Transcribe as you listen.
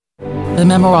the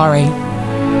Memorare.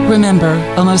 Remember,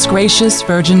 O most gracious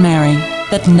Virgin Mary,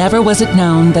 that never was it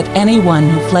known that anyone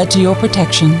who fled to your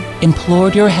protection,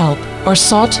 implored your help, or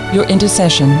sought your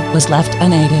intercession was left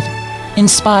unaided.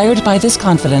 Inspired by this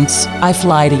confidence, I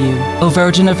fly to you, O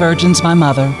Virgin of Virgins, my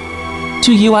Mother.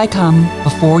 To you I come,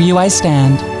 before you I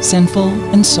stand, sinful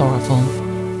and sorrowful.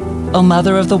 O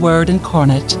Mother of the Word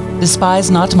incarnate, despise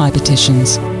not my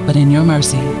petitions, but in your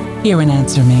mercy, hear and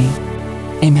answer me.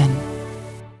 Amen.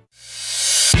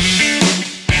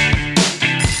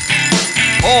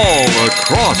 All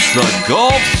across the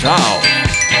Gulf South,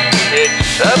 it's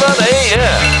 7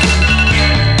 a.m.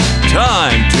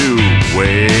 Time to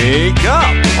wake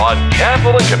up on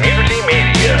Catholic Community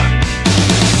Media.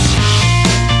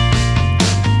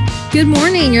 Good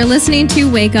morning. You're listening to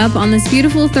Wake Up on this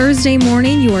beautiful Thursday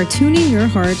morning. You are tuning your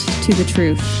heart to the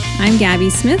truth. I'm Gabby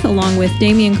Smith, along with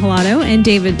Damien O'Connor and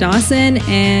David Dawson,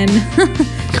 and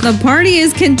the party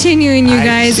is continuing, you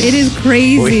guys. It is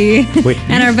crazy.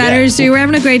 And our batteries too. We're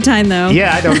having a great time, though.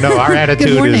 Yeah, I don't know. Our attitude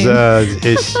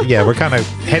is we're kind of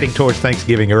heading towards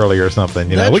Thanksgiving early or something.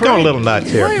 You know, we're going a little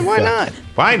nuts here. Why not?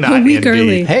 Why not? A week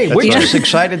early. Hey, That's we're right. just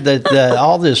excited that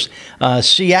all this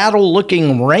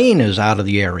Seattle-looking rain is out of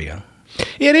the area.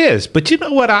 It is, but you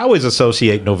know what? I always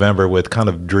associate November with kind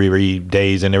of dreary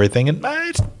days and everything, and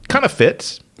it kind of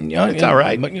fits. It's all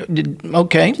right.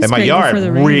 Okay. And my yard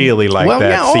really like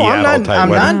that Seattle type I'm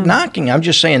weather. not knocking. I'm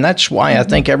just saying that's why I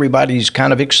think everybody's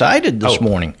kind of excited this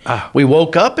morning. We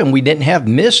woke up and we didn't have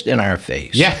mist in our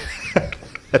face. Yeah,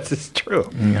 that's true.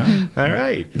 Yeah. All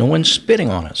right. No one's spitting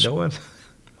on us. No one.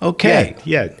 Okay.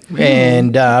 Yeah.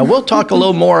 And we'll talk a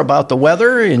little more about the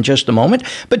weather in just a moment.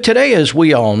 But today, as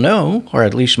we all know, or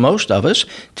at least most of us,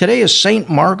 today is St.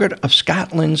 Margaret of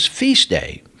Scotland's feast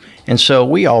day. And so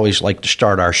we always like to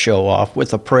start our show off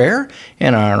with a prayer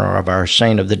in honor of our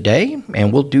saint of the day,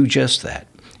 and we'll do just that.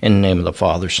 In the name of the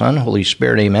Father, Son, Holy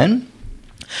Spirit, amen.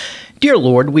 Dear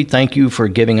Lord, we thank you for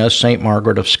giving us St.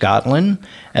 Margaret of Scotland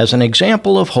as an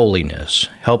example of holiness.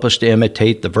 Help us to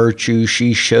imitate the virtue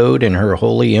she showed in her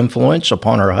holy influence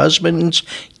upon her husband's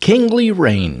kingly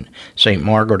reign. St.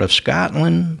 Margaret of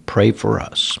Scotland, pray for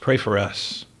us. Pray for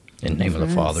us. In the name of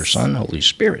the Father, Son, Holy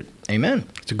Spirit. Amen.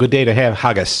 It's a good day to have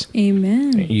haggis.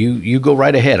 Amen. You go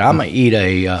right ahead. I'm going to eat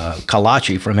a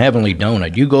kolache from Heavenly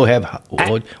Donut. You go have,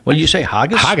 what did you say,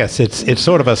 haggis? Haggis. It's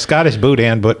sort of a Scottish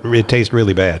boudin, but it tastes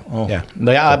really bad. Oh. Yeah.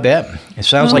 I bet. It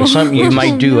sounds like something you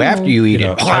might do after you eat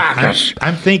it.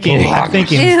 I'm thinking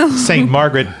St.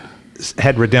 Margaret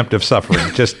had redemptive suffering,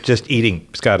 just eating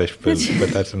Scottish food, but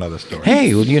that's another story.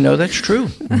 Hey, well, you know, that's true.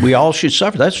 We all should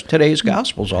suffer. That's what today's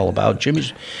gospel's all about.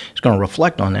 Jimmy's going to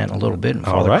reflect on that in a little bit, and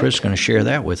Father Chris is going to share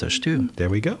that with us, too. There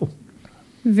we go.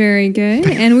 Very good.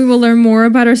 And we will learn more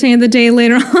about our saint of the day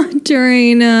later on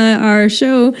during our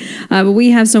show. But we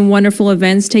have some wonderful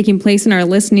events taking place in our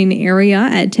listening area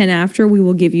at 10 after. We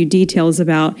will give you details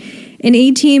about. In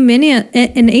 18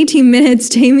 minutes,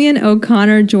 Damien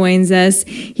O'Connor joins us.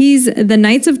 He's the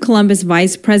Knights of Columbus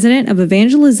Vice President of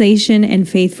Evangelization and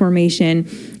Faith Formation.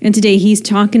 And today he's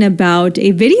talking about a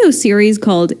video series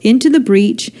called Into the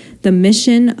Breach, the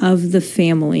Mission of the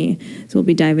Family. So we'll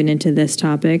be diving into this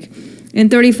topic. In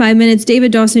 35 minutes,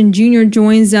 David Dawson Jr.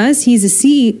 joins us. He's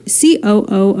a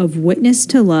COO of Witness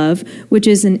to Love, which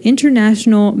is an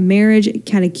international marriage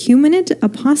catechumenate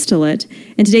apostolate.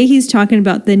 And today he's talking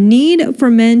about the need for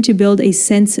men to build a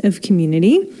sense of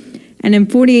community. And in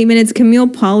 48 minutes, Camille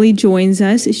Pauley joins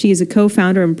us. She is a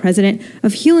co-founder and president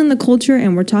of Healing the Culture,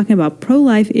 and we're talking about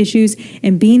pro-life issues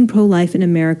and being pro-life in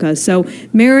America. So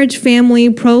marriage,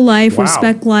 family, pro-life,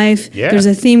 respect life. Yeah. There's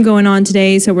a theme going on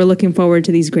today, so we're looking forward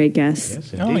to these great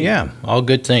guests. Yes, yeah, all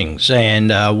good things. And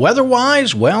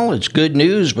weather-wise, well, it's good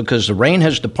news because the rain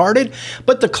has departed,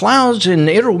 but the clouds, and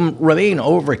it'll remain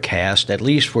overcast, at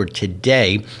least for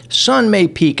today. Sun may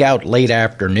peek out late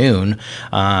afternoon.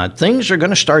 Things are going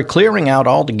to start clearing out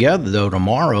altogether, though,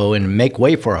 tomorrow and make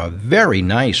way for a very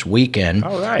nice weekend.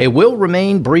 All right. It will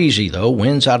remain breezy, though,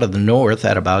 winds out of the north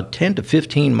at about 10 to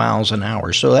 15 miles an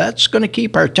hour. So that's going to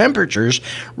keep our temperatures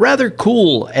rather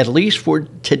cool, at least for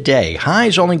today.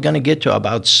 High's only going to get to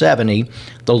about 70.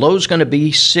 The low's going to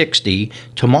be 60.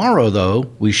 Tomorrow, though,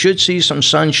 we should see some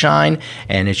sunshine,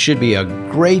 and it should be a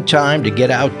great time to get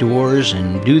outdoors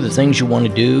and do the things you want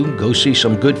to do. Go see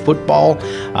some good football.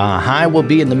 High will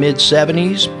be in the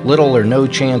mid-70s. Little or no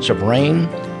chance of rain.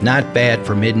 Not bad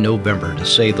for mid-November, to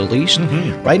say the least.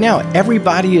 Mm-hmm. Right now,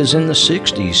 everybody is in the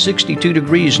 60s. 62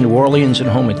 degrees in New Orleans and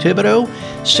home in Thibodaux.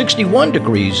 61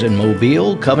 degrees in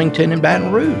Mobile, Covington, and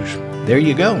Baton Rouge. There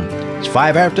you go. It's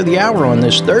 5 after the hour on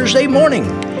this Thursday morning,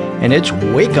 and it's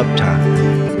wake-up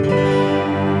time.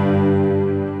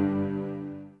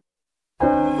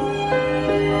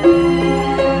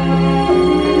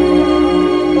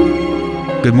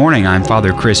 Good morning, I'm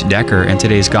Father Chris Decker, and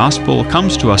today's Gospel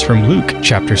comes to us from Luke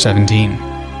chapter 17.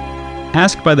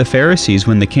 Asked by the Pharisees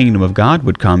when the kingdom of God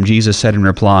would come, Jesus said in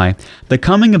reply, "The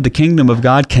coming of the kingdom of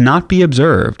God cannot be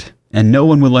observed, and no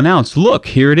one will announce, 'Look,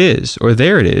 here it is,' or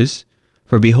 'There it is,'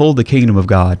 for behold, the kingdom of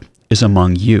God is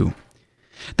among you."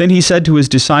 Then he said to his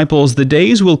disciples, "The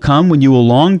days will come when you will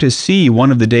long to see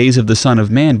one of the days of the Son of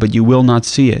Man, but you will not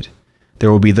see it. There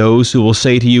will be those who will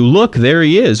say to you, 'Look, there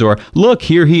he is,' or 'Look,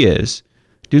 here he is.'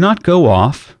 Do not go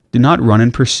off, do not run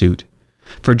in pursuit.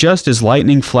 For just as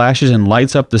lightning flashes and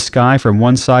lights up the sky from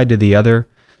one side to the other,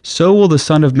 so will the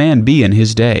Son of Man be in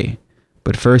his day.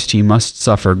 But first he must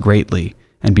suffer greatly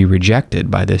and be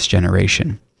rejected by this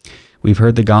generation." We've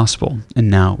heard the gospel, and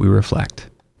now we reflect.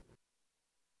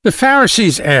 The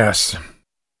Pharisees asked,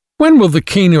 "When will the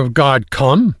kingdom of God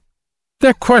come?"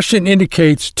 That question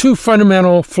indicates two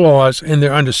fundamental flaws in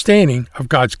their understanding of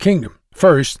God's kingdom.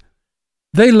 First,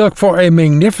 they look for a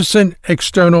magnificent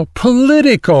external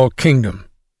political kingdom.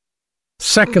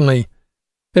 Secondly,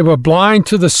 they were blind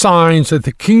to the signs that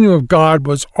the kingdom of God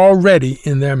was already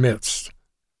in their midst.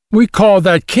 We call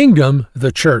that kingdom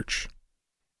the church.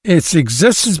 Its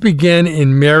existence began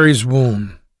in Mary's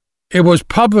womb. It was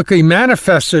publicly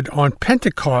manifested on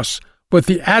Pentecost with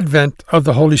the advent of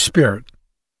the Holy Spirit.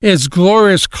 Its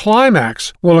glorious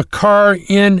climax will occur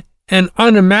in an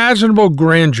unimaginable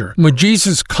grandeur when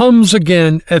Jesus comes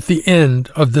again at the end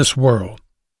of this world.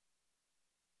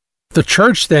 The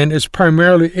church, then, is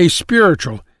primarily a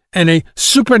spiritual and a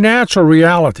supernatural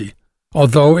reality,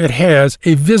 although it has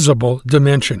a visible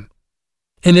dimension.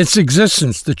 In its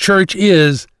existence, the church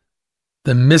is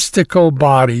the mystical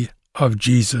body of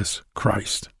Jesus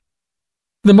Christ.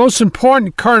 The most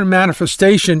important current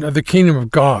manifestation of the kingdom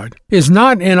of God is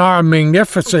not in our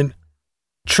magnificent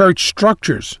church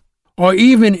structures, or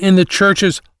even in the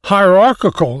church's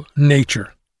hierarchical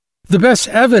nature. The best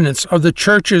evidence of the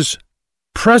church's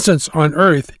presence on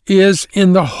earth is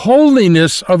in the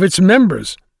holiness of its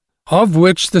members, of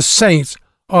which the saints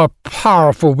are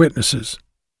powerful witnesses.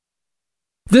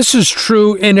 This is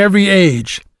true in every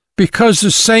age, because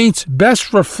the saints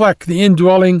best reflect the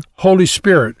indwelling Holy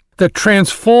Spirit that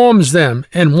transforms them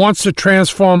and wants to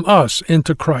transform us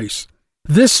into Christ.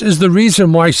 This is the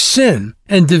reason why sin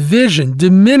and division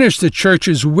diminish the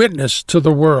church's witness to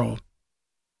the world.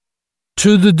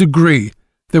 To the degree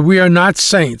that we are not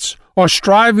saints or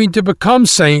striving to become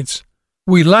saints,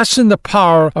 we lessen the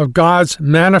power of God's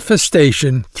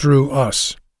manifestation through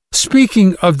us.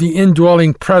 Speaking of the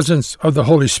indwelling presence of the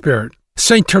Holy Spirit,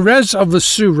 St. Therese of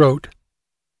Lisieux wrote,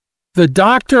 "The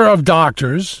doctor of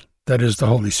doctors," that is the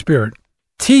Holy Spirit,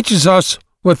 "teaches us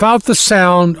without the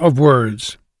sound of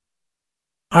words.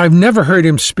 I've never heard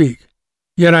him speak,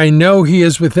 yet I know he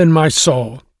is within my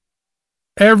soul.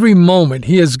 Every moment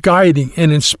he is guiding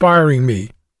and inspiring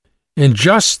me, and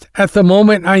just at the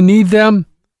moment I need them,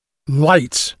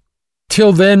 lights,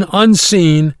 till then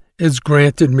unseen, is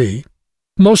granted me.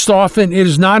 Most often it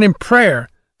is not in prayer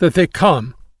that they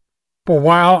come, but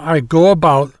while I go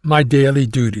about my daily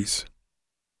duties."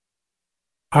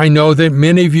 I know that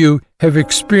many of you have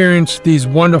experienced these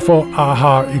wonderful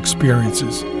aha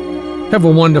experiences. Have a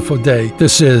wonderful day.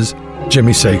 This is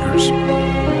Jimmy Sagers.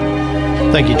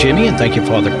 Thank you, Jimmy, and thank you,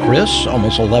 Father Chris.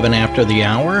 Almost 11 after the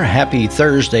hour. Happy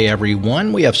Thursday,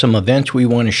 everyone. We have some events we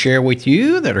want to share with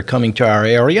you that are coming to our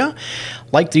area,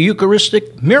 like the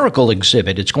Eucharistic Miracle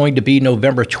Exhibit. It's going to be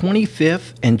November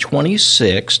 25th and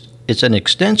 26th. It's an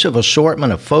extensive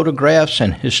assortment of photographs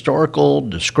and historical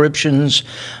descriptions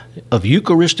of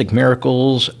Eucharistic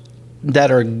miracles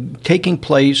that are taking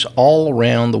place all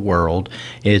around the world.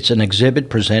 It's an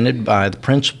exhibit presented by the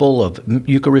principle of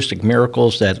Eucharistic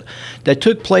miracles that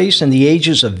took place in the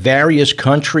ages of various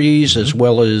countries, as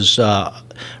well as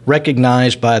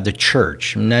recognized by the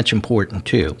church, and that's important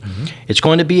too. It's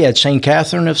going to be at St.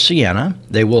 Catherine of Siena.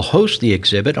 They will host the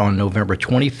exhibit on November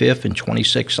 25th and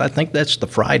 26th. I think that's the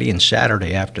Friday and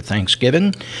Saturday after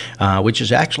Thanksgiving, which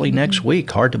is actually next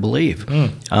week. Hard to believe.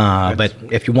 But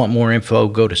if you want more info,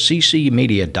 go to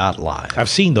ccmedia.live. I've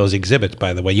seen those exhibits,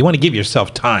 by the way. You want to give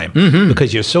yourself time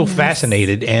because you're so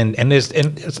fascinated, and there's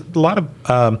a lot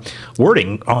of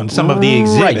wording on some of the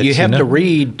exhibits. Right, you have to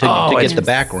read to get the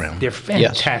background. They're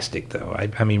fantastic, though.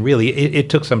 I mean, really, it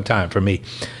took some time for me.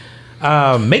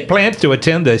 Make plans to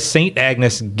attend the St.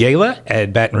 Agnes Gala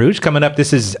at Baton Rouge coming up.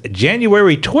 This is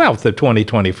January 12th of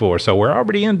 2024, so we're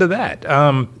already into that.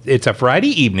 It's a Friday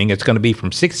evening. It's going to be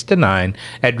from 6 to 9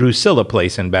 at Drusilla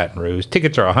Place in Baton Rouge.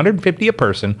 Tickets are $150 a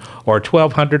person or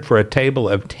 $1,200 for a table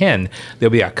of 10. There'll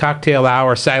be a cocktail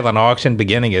hour silent auction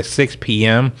beginning at 6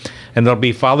 p.m., and they'll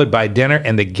be followed by dinner,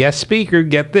 and the guest speaker,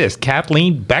 get this,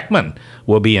 Kathleen Beckman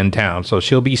will be in town, so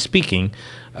she'll be speaking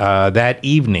that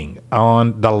evening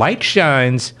on The Light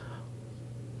Shines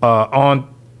in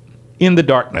the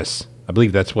Darkness. I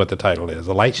believe that's what the title is.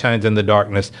 The Light Shines in the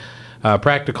Darkness,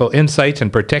 Practical Insights in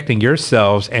Protecting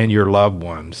Yourselves and Your Loved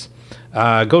Ones.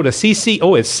 Go to CC.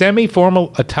 Oh, it's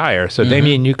semi-formal attire. So,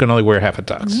 Damien, you can only wear half a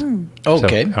tux.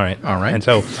 Okay. So, all right. And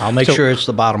so I'll make sure it's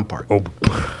the bottom part. Oh,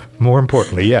 more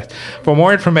importantly, yes. For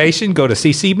more information, go to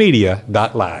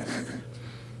ccmedia.live.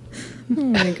 Oh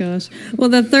my gosh. Well,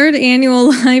 the third annual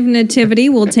Live Nativity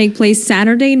will take place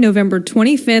Saturday, November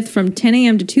 25th from 10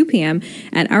 a.m. to 2 p.m.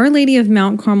 at Our Lady of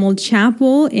Mount Carmel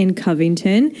Chapel in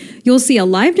Covington. You'll see a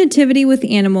live nativity with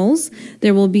animals.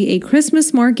 There will be a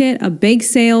Christmas market, a bake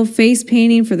sale, face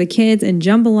painting for the kids, and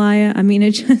jambalaya. I mean,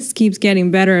 it just keeps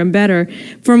getting better and better.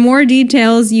 For more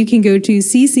details, you can go to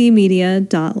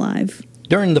ccmedia.live.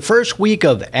 During the first week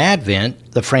of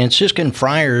Advent, the Franciscan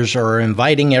friars are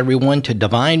inviting everyone to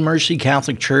Divine Mercy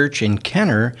Catholic Church in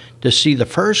Kenner to see the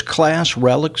first-class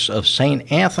relics of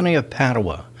St. Anthony of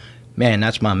Padua. Man,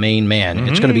 that's my main man.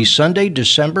 It's going to be Sunday,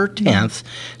 December 10th.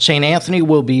 St. Anthony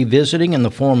will be visiting in the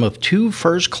form of 2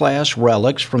 first-class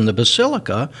relics from the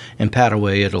Basilica in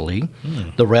Padua, Italy.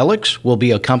 The relics will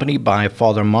be accompanied by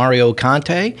Father Mario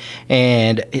Conte,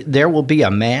 and there will be a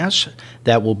Mass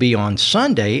that will be on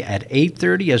Sunday at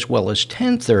 8:30 as well as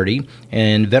 10:30,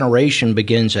 and veneration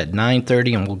begins at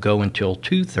 9:30 and will go until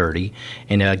 2:30.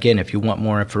 And again, if you want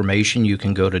more information, you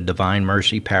can go to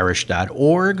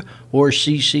divinemercyparish.org or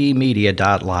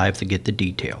ccmedia.live to get the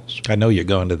details. I know you're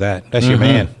going to that. That's your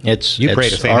man. It's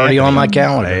Anthony. already on my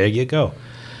calendar. There you go.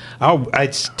 Oh,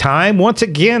 it's time once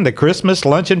again, the Christmas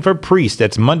Luncheon for Priests.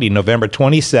 That's Monday, November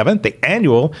 27th, the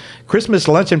annual Christmas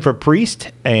Luncheon for Priests,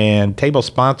 and table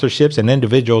sponsorships and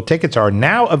individual tickets are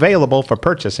now available for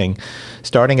purchasing,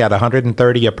 starting at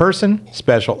 $130 a person,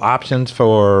 special options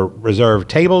for reserved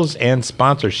tables and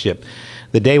sponsorship.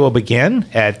 The day will begin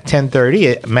at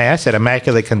 10:30 at Mass at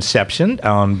Immaculate Conception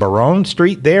on Baronne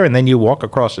Street there, and then you walk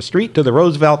across the street to the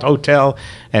Roosevelt Hotel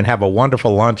and have a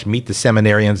wonderful lunch, meet the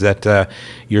seminarians that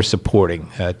you're supporting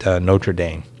at Notre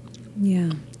Dame. Yeah.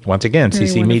 Once again, Very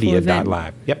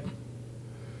ccmedia.live. Yep.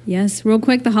 Yes, real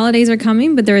quick, the holidays are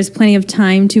coming, but there is plenty of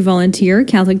time to volunteer.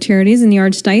 Catholic Charities in the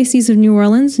Archdiocese of New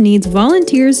Orleans needs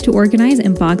volunteers to organize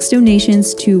and box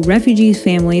donations to refugee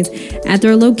families at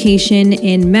their location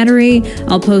in Metairie.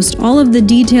 I'll post all of the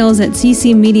details at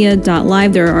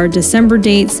ccmedia.live. There are December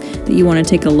dates that you want to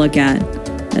take a look at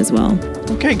as well.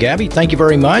 Okay, Gabby, thank you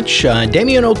very much.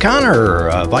 Damien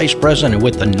O'Connor, Vice President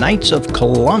with the Knights of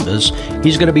Columbus,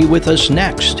 he's going to be with us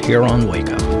next here on Wake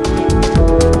Up.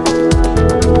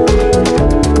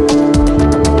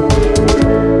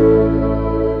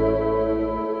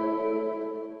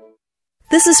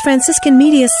 This is Franciscan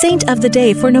Media's Saint of the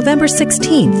Day for November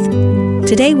 16th.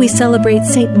 Today we celebrate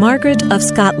Saint Margaret of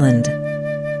Scotland.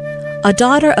 A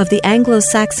daughter of the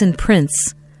Anglo-Saxon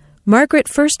prince, Margaret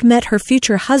first met her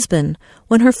future husband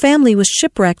when her family was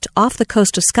shipwrecked off the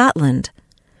coast of Scotland.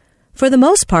 For the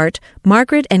most part,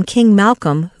 Margaret and King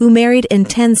Malcolm, who married in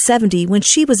 1070 when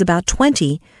she was about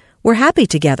 20, were happy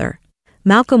together.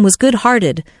 Malcolm was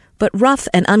good-hearted, but rough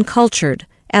and uncultured,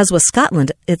 as was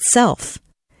Scotland itself.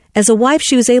 As a wife,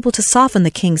 she was able to soften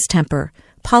the king's temper,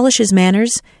 polish his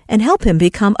manners, and help him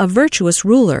become a virtuous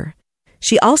ruler.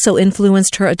 She also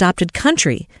influenced her adopted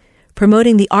country,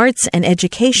 promoting the arts and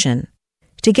education.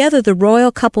 Together, the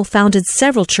royal couple founded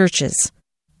several churches.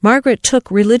 Margaret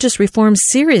took religious reforms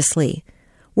seriously,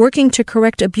 working to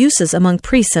correct abuses among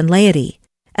priests and laity.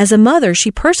 As a mother,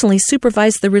 she personally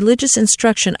supervised the religious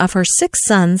instruction of her 6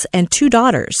 sons and 2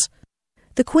 daughters.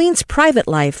 The queen's private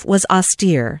life was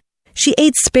austere. She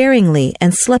ate sparingly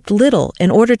and slept little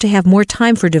in order to have more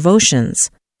time for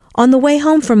devotions. On the way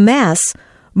home from Mass,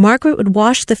 Margaret would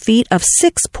wash the feet of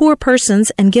 6 poor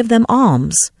persons and give them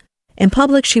alms. In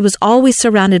public, she was always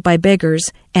surrounded by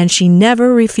beggars, and she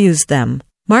never refused them.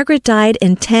 Margaret died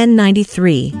in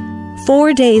 1093,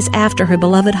 4 days after her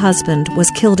beloved husband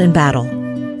was killed in battle.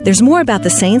 There's more about the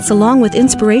saints along with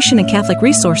inspiration and Catholic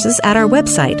resources at our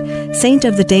website,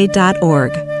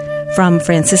 saintoftheday.org. From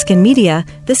Franciscan Media,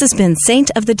 this has been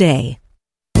Saint of the Day.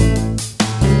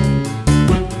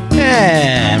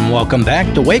 And welcome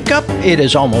back to Wake Up. It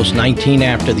is almost 19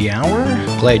 after the hour.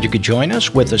 Glad you could join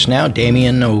us. With us now,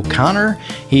 Damien O'Connor.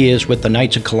 He is with the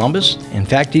Knights of Columbus. In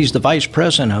fact, he's the Vice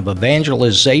President of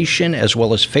Evangelization as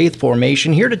well as Faith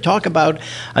Formation, here to talk about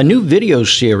a new video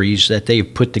series that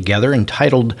they've put together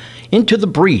entitled Into the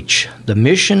Breach, the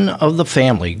Mission of the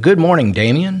Family. Good morning,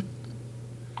 Damien.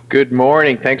 Good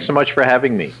morning. Thanks so much for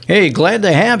having me. Hey, glad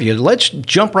to have you. Let's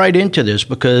jump right into this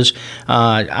because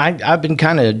I've been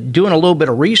kind of doing a little bit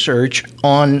of research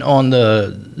on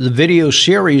the video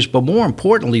series, but more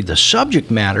importantly, the subject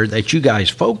matter that you guys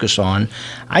focus on,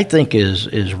 I think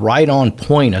is right on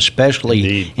point,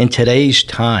 especially in today's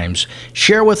times.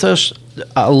 Share with us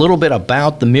a little bit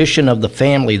about the mission of the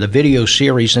family, the video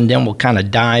series, and then we'll kind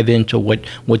of dive into what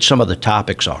some of the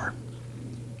topics are.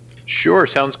 Sure,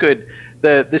 sounds good.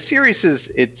 The series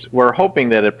we're hoping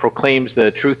that it proclaims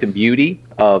the truth and beauty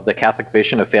of the Catholic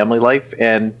vision of family life,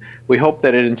 and we hope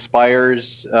that it inspires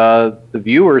the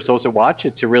viewers, those that watch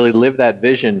it, to really live that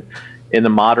vision in the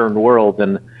modern world.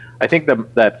 And I think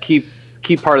that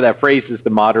key part of that phrase is the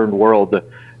modern world.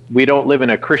 We don't live in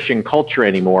a Christian culture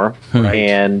anymore, right.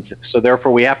 And so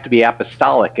therefore we have to be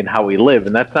apostolic in how we live,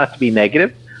 and that's not to be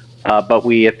negative, but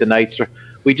we at the Knights,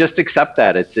 we just accept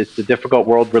that. It's a difficult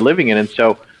world we're living in, and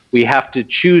so we have to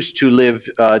choose to live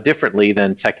differently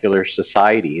than secular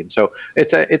society. And so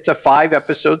it's a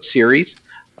 5-episode series,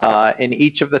 and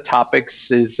each of the topics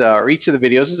or each of the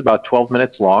videos is about 12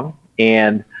 minutes long.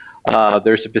 And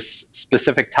there's a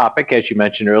specific topic, as you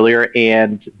mentioned earlier,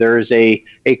 and there's a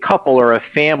couple or a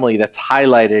family that's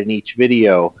highlighted in each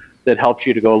video that helps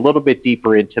you to go a little bit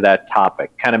deeper into that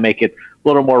topic, kind of make it a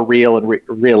little more real and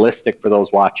realistic for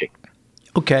those watching.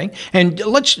 Okay, and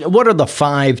what are the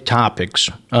 5 topics,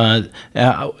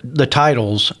 the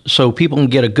titles, so people can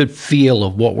get a good feel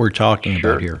of what we're talking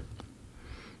about here?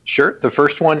 Sure. The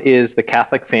first one is the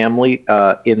Catholic family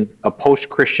in a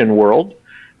post-Christian world.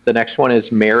 The next one is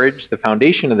marriage, the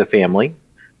foundation of the family.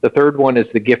 The third one is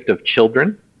the gift of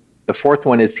children. The fourth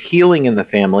one is healing in the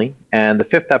family. And the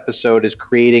 5th episode is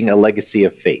creating a legacy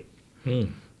of faith.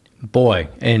 Boy,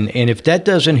 and if that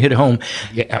doesn't hit home,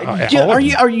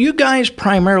 are you guys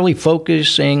primarily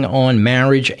focusing on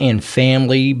marriage and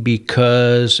family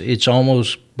because it's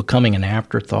almost becoming an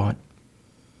afterthought?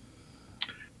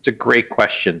 It's a great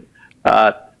question.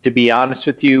 To be honest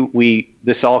with you,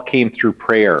 this all came through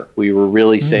prayer. We were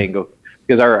really saying,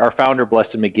 because our founder,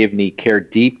 Blessed McGivney,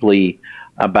 cared deeply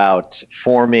about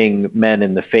forming men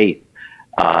in the faith.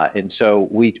 And so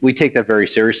we take that very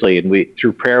seriously, and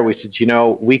through prayer we said,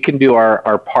 we can do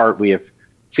our part. We have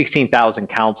 16,000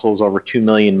 councils, over 2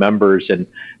 million members, and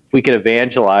if we could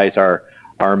evangelize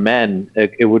our men,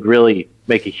 it would really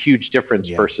make a huge difference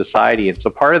for society. And so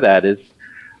part of that is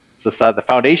the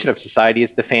foundation of society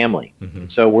is the family. Mm-hmm.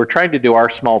 So we're trying to do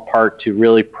our small part to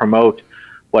really promote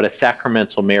what a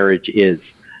sacramental marriage is.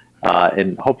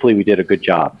 And hopefully we did a good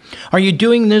job. Are you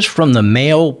doing this from the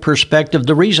male perspective?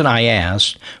 The reason I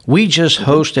asked, we just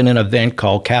hosted an event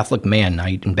called Catholic Man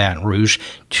Night in Baton Rouge.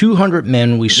 200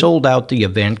 men, we sold out the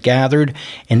event, gathered,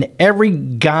 and every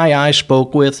guy I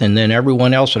spoke with and then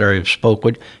everyone else that I spoke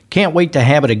with can't wait to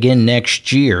have it again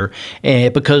next year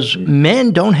because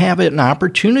men don't have an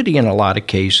opportunity in a lot of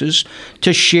cases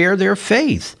to share their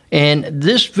faith. And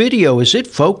this video, is it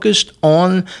focused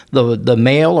on the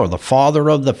male or the father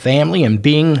of the family and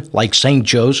being like St.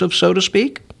 Joseph, so to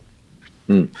speak?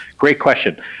 Great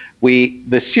question.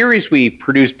 The series we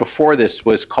produced before this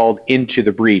was called Into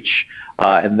the Breach,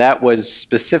 and that was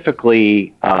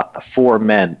specifically for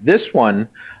men. This one,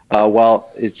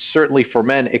 while it's certainly for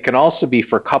men, it can also be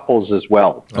for couples as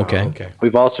well. Okay.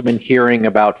 We've also been hearing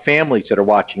about families that are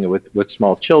watching it with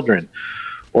small children,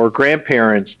 or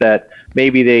grandparents that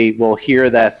maybe they will hear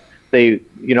that they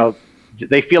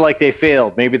feel like they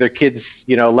failed. Maybe their kids,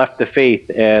 left the faith.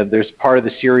 And there's part of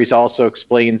the series also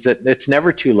explains that it's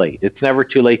never too late. It's never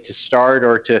too late to start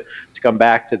or to come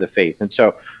back to the faith. And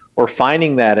so we're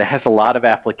finding that it has a lot of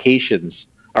applications.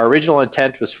 Our original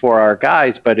intent was for our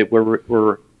guys, but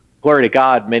we're glory to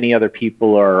God, many other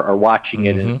people are watching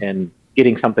it and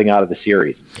getting something out of the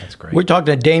series. That's great. We're talking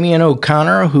to Damien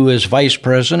O'Connor, who is Vice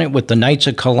President with the Knights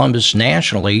of Columbus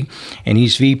nationally, and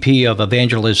he's VP of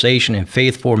Evangelization and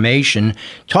Faith Formation,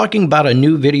 talking about a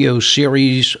new video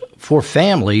series for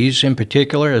families in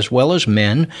particular, as well as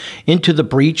men, Into the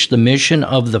Breach, the Mission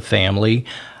of the Family.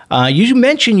 You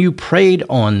mentioned you prayed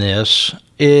on this.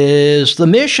 Is the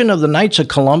mission of the Knights of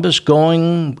Columbus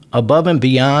going above and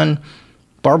beyond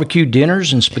barbecue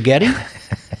dinners and spaghetti?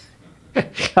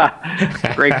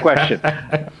 Great question.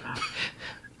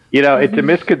 It's a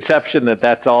misconception that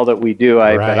that's all that we do.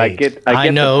 But I get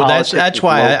know that's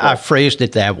why I phrased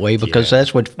it that way, because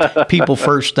that's what people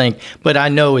first think. But I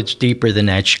know it's deeper than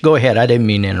that. Go ahead. I didn't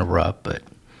mean to interrupt, but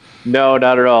no,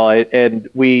 not at all. And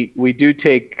we do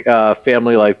take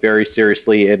family life very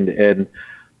seriously. And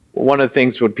one of the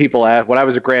things when people ask, when I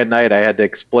was a Grand Knight, I had to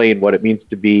explain what it means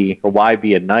to be, or why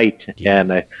be a knight. Yeah.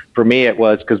 And for me, it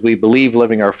was because we believe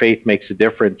living our faith makes a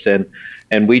difference,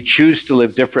 and we choose to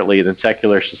live differently than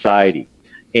secular society.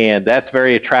 And that's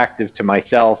very attractive to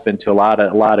myself and to a lot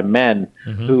of men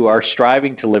who are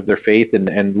striving to live their faith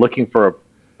and looking for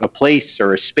a place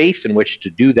or a space in which to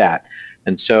do that.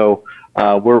 And so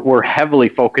we're heavily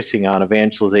focusing on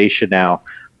evangelization now.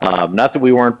 Not that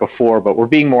we weren't before, but we're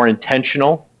being more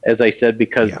intentional, as I said,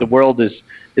 because the world is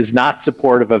not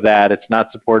supportive of that. It's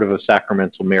not supportive of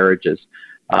sacramental marriages.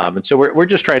 And so we're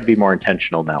just trying to be more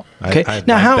intentional now. Okay.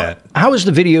 Now, how is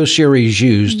the video series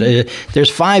used? There's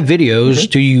 5 videos.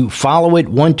 Do you follow it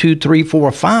 1, 2, 3,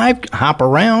 4, 5? Hop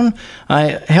around.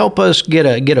 Help us get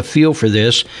a feel for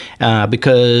this,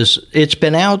 because it's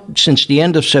been out since the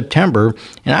end of September,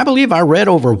 and I believe I read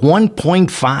over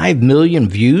 1.5 million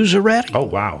views already. Oh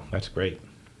wow, that's great.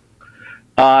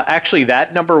 Actually,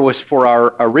 that number was for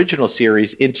our original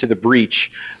series, Into the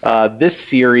Breach. This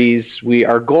series,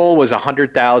 our goal was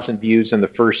 100,000 views in the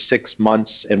first 6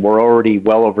 months, and we're already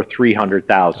well over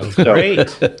 300,000. So, great.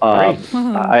 I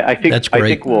think that's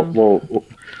great.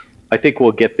 I think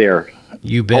we'll get there.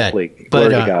 You bet. Hopefully. Glory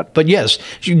to God. But yes,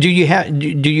 do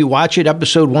you watch it?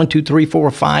 Episode 1, 2, 3,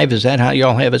 4, 5? Is that how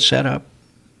y'all have it set up?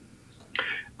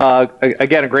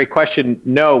 Again, a great question.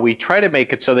 No, we try to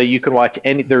make it so that you can watch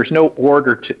there's no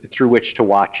order through which to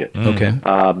watch it. Okay.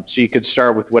 So you can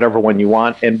start with whatever one you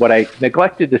want. And what I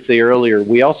neglected to say earlier,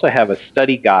 we also have a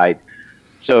study guide.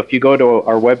 So if you go to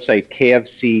our website,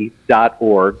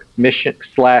 kfc.org,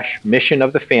 mission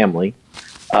of the family,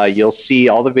 you'll see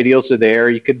all the videos are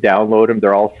there. You can download them.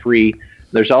 They're all free.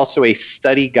 There's also a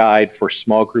study guide for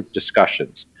small group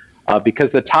discussions.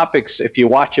 Because the topics, if you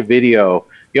watch a video,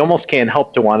 you almost can't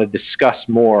help to want to discuss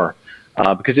more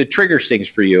because it triggers things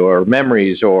for you, or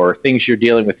memories, or things you're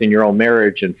dealing with in your own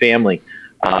marriage and family.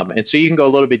 And so you can go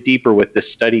a little bit deeper with this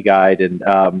study guide, and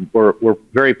we're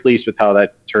very pleased with how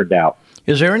that turned out.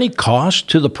 Is there any cost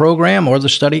to the program or the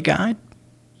study guide?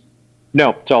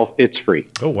 No, it's free.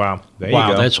 Oh, wow. There you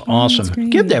go. That's awesome. That's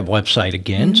Give that website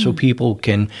again so people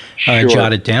can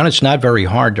jot it down. It's not very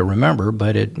hard to remember,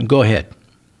 but go ahead.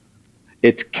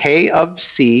 It's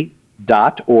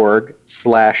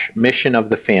kfc.org/mission of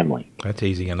the family. That's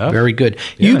easy enough. Very good.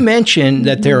 Yeah. You mentioned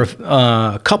that there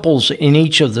are couples in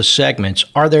each of the segments.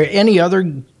 Are there any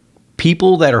other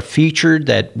people that are featured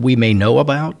that we may know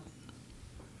about?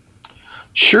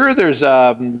 Sure. There's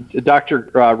Dr.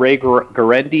 Ray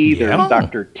Garendi. Yeah. There's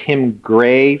Dr. Tim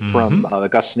Gray from the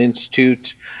Augustine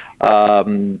Institute.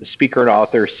 Speaker and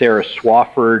author Sarah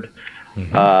Swafford.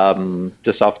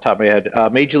 Just off the top of my head,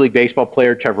 Major League Baseball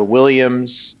player Trevor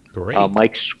Williams,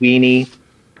 Mike Sweeney.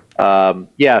 So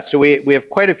we have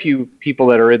quite a few people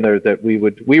that are in there that we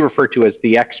refer to as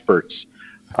the experts.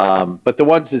 But the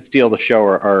ones that steal the show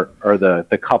are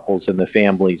the couples and the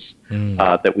families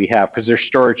that we have, because their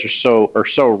stories are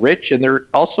so rich, and they're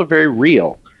also very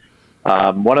real.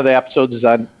 One of the episodes is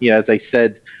on, as I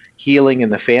said, healing in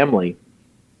the family.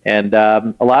 And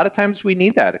a lot of times we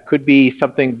need that. It could be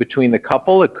something between the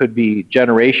couple. It could be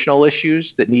generational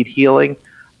issues that need healing.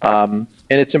 And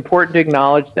it's important to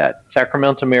acknowledge that.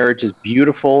 Sacramental marriage is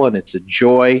beautiful and it's a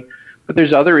joy, but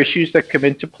there's other issues that come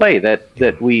into play that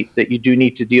you do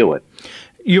need to deal with.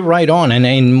 You're right on.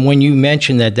 And when you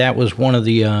mentioned that was one of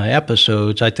the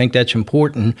episodes, I think that's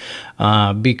important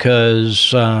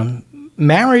because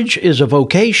marriage is a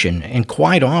vocation, and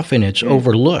quite often it's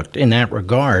overlooked in that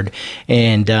regard.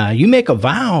 And you make a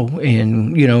vow,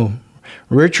 and,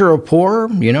 richer or poorer,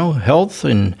 health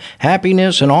and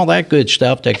happiness and all that good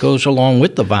stuff that goes along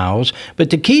with the vows. But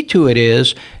the key to it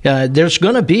is there's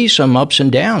going to be some ups and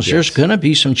downs. Yes. There's going to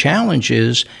be some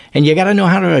challenges, and you got to know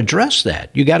how to address that.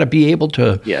 You got to be able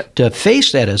to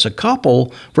face that as a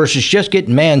couple versus just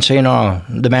getting mad and saying, "Oh,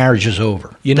 the marriage is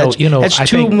over." That's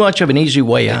too much of an easy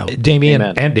way out. Damien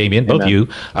and Damien, both of you,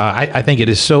 I think it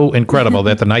is so incredible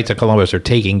that the Knights of Columbus are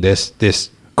taking this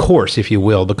course, if you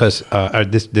will, because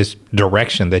this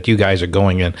direction that you guys are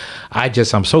going in.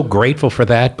 I'm so grateful for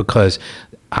that, because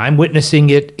I'm witnessing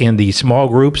it in the small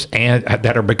groups and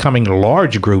that are becoming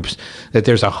large groups, that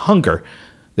there's a hunger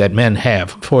that men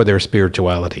have for their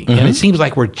spirituality. And it seems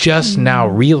like we're just now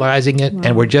realizing it,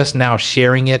 and we're just now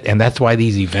sharing it, and that's why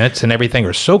these events and everything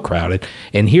are so crowded.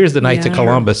 And here's the Knights of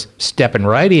Columbus stepping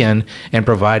right in and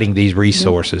providing these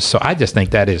resources. So I just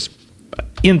think that is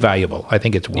invaluable. I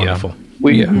think it's wonderful.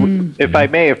 If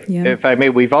I may,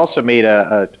 we've also made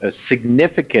a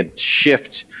significant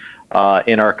shift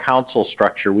in our council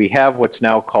structure. We have what's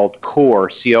now called COR,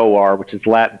 C-O-R, which is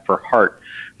Latin for heart.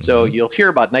 So you'll hear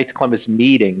about Knights of Columbus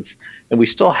meetings, and we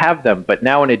still have them. But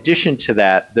now, in addition to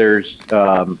that, there's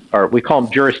we call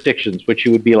them jurisdictions, which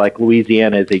would be like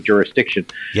Louisiana as a jurisdiction.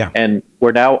 Yeah. And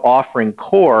we're now offering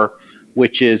COR,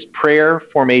 which is prayer,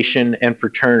 formation, and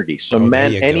fraternity. So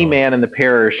any man in the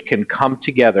parish can come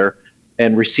together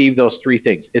and receive those three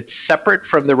things. It's separate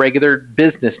from the regular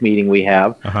business meeting we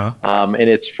have, and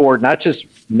it's for not just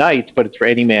knights, but it's for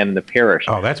any man in the parish.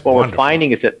 Oh, that's what wonderful. we're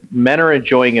finding is that men are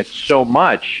enjoying it so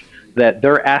much that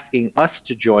they're asking us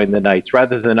to join the knights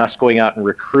rather than us going out and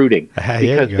recruiting,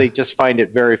 because they just find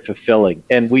it very fulfilling.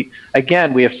 And we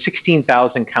have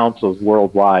 16,000 councils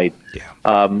worldwide.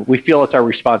 Yeah. We feel it's our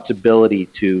responsibility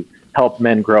to help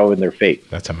men grow in their faith.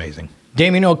 That's amazing.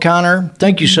 Damien O'Connor,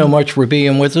 thank you so much for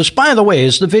being with us. By the way,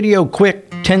 is the video quick,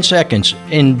 10 seconds,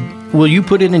 and will you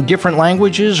put it in different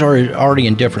languages or already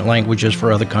in different languages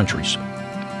for other countries?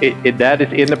 That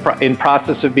is in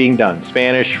process of being done.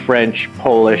 Spanish, French,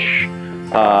 Polish,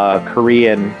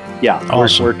 Korean. Yeah,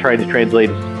 awesome. We're trying to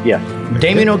translate it. Yes.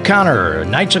 Damien O'Connor,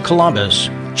 Knights of Columbus.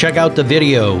 Check out the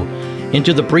video,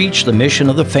 Into the Breach, the Mission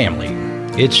of the Family.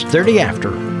 It's 30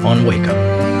 after on Wake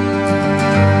Up.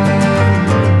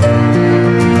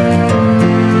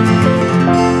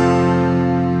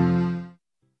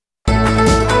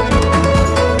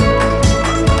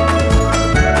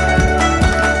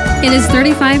 It is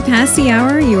 35 past the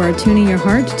hour. You are tuning your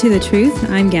heart to the truth.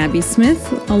 I'm Gabby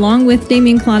Smith, along with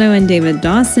Damien Claudio and David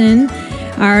Dawson.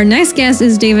 Our next guest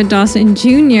is David Dawson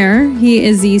Jr. He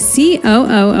is the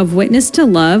COO of Witness to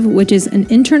Love, which is an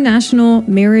international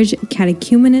marriage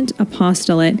catechumenate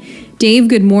apostolate. Dave,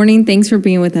 good morning. Thanks for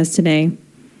being with us today.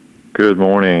 Good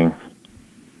morning.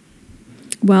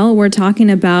 Well, we're talking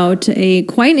about a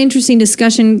quite interesting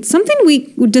discussion, something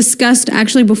we discussed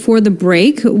actually before the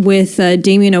break with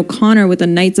Damien O'Connor with the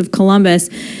Knights of Columbus.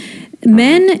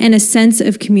 Men and a sense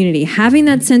of community, having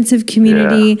that sense of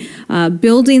community,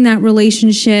 building that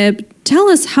relationship. Tell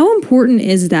us, how important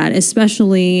is that,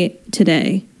 especially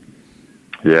today?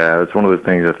 Yeah, it's one of those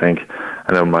things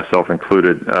I know myself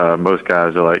included, most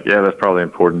guys are like, yeah, that's probably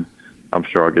important. I'm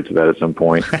sure I'll get to that at some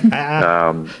point.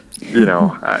 Right.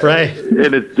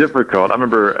 And it's difficult. I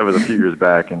remember it was a few years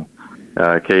back, and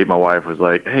Kate, my wife, was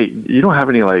like, hey, you don't have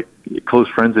any like close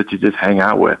friends that you just hang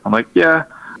out with? I'm like, yeah,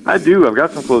 I do. I've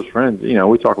got some close friends.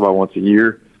 We talk about once a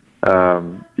year.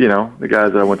 The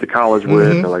guys that I went to college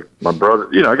with, are like my brother.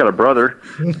 I got a brother.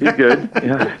 He's good.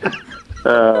 And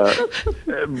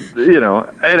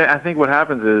I think what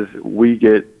happens is we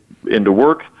get into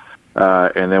work,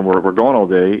 and then we're gone all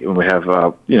day, and we have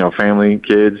family,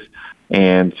 kids,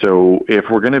 and so if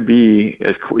we're going to be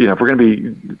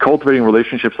cultivating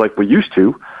relationships like we used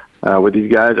to with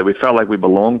these guys that we felt like we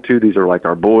belonged to, these are like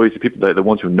our boys, the people, the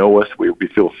ones who know us. We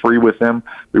feel free with them.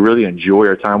 We really enjoy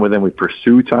our time with them. We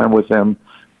pursue time with them.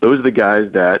 Those are the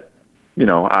guys that we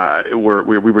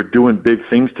were doing big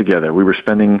things together. We were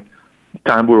spending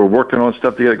time. We were working on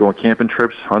stuff together, going camping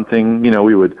trips, hunting.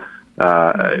 We would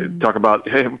talk about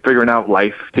figuring out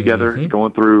life together,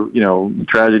 going through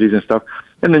tragedies and stuff.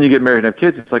 And then you get married and have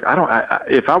kids. It's like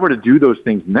if I were to do those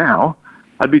things now,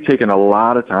 I'd be taking a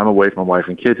lot of time away from my wife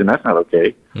and kids, and that's not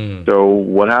okay. So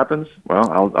what happens?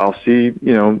 Well, I'll see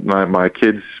my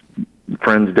kids'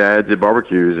 friends' dads at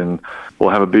barbecues, and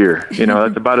we'll have a beer.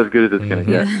 That's about as good as it's going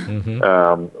to get.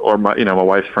 Or my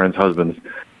wife's friends' husbands.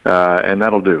 And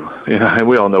that'll do. And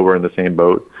we all know we're in the same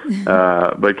boat.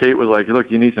 But Kate was like,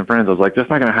 look, you need some friends. I was like, that's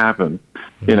not going to happen.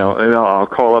 I'll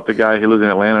call up the guy. He lives in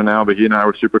Atlanta now, but he and I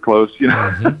were super close,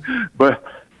 But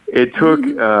it took,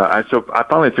 I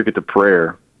finally took it to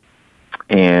prayer.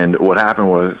 And what happened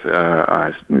was,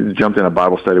 I jumped in a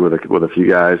Bible study with a few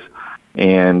guys.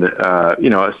 And,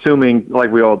 assuming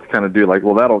like we all kind of do, like,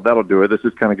 well, that'll do it. This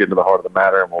is kind of getting to the heart of the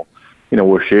matter, and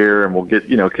we'll share and we'll get,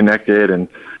 connected. And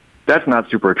that's not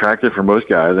super attractive for most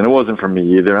guys, and it wasn't for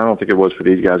me either. I don't think it was for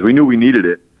these guys. We knew we needed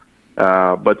it,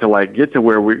 but to like get to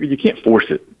where you can't force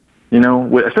it,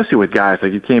 especially with guys.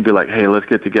 Like you can't be like, hey, let's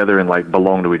get together and like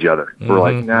belong to each other. We're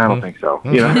like, nah, I don't think so.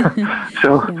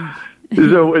 So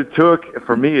it took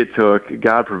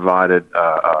God provided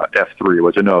F3,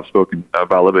 which I know I've spoken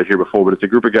about a little bit here before, but it's a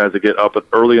group of guys that get up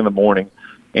early in the morning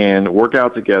and work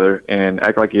out together and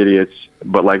act like idiots,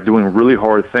 but like doing really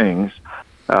hard things.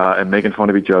 And making fun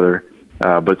of each other,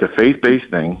 but it's a faith-based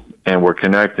thing, and we're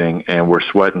connecting, and we're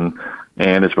sweating,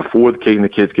 and it's before Kate and the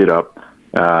kids get up,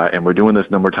 and we're doing this a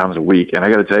number of times a week, and I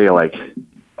got to tell you, like,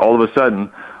 all of a sudden,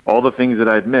 all the things that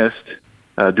I'd missed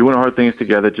doing hard things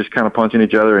together, just kind of punching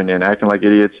each other and acting like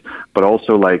idiots, but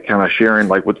also like kind of sharing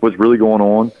like what's really going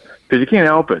on, because you can't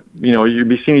help it. You know, you'd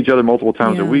be seeing each other multiple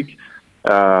times a week.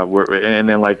 And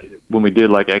then like when we did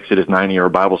like Exodus 90 or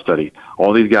Bible study,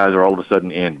 all these guys are all of a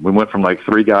sudden in. We went from like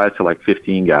 3 guys to like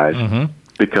 15 guys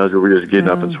because we were just getting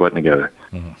up and sweating together.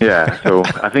 Yeah. So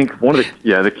I think one of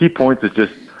the key points is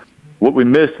just what we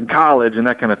missed in college and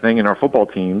that kind of thing in our football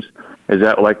teams is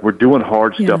that like we're doing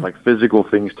hard stuff, like physical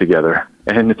things together.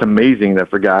 And it's amazing that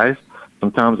for guys,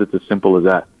 sometimes it's as simple as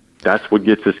that. That's what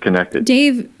gets us connected.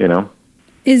 Dave, you know?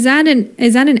 Is that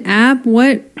an app?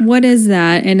 What is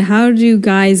that, and how do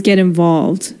guys get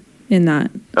involved in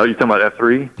that? Oh, you're talking about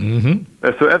F3? Mm-hmm.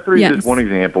 So F3 is just one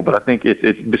example, but I think it's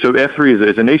so F3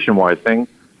 is a nationwide thing.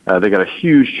 They got a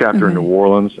huge chapter in New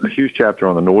Orleans, a huge chapter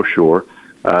on the North Shore.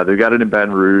 They've got it in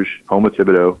Baton Rouge, home of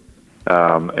Thibodeau,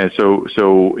 and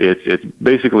so it's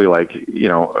basically like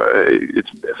it's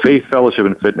faith, fellowship,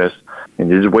 and fitness. And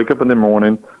you just wake up in the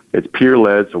morning. It's peer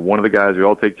led, so one of the guys, we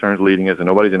all take turns leading it, and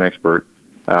nobody's an expert.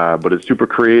 But it's super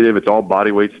creative. It's all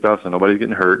body weight stuff, so nobody's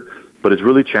getting hurt. But it's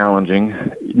really challenging,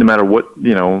 no matter what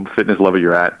fitness level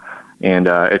you're at. And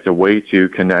it's a way to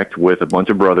connect with a bunch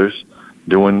of brothers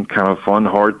doing kind of fun,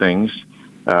 hard things.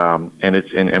 But at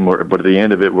the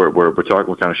end of it, we're talking,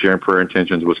 we're kind of sharing prayer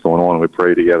intentions, what's going on, and we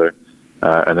pray together.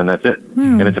 And then that's it.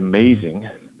 And it's amazing.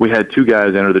 We had 2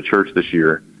 guys enter the church this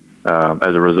year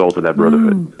as a result of that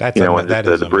brotherhood. That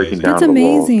is breaking down That's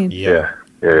amazing. The wall.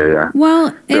 Yeah.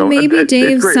 Well, and maybe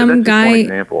Dave, some guy. One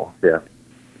example.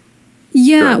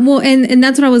 Yeah, well, and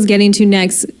that's what I was getting to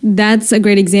next. That's a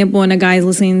great example, and a guy's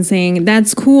listening and saying,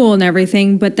 that's cool and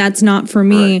everything, but that's not for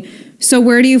me. Right. So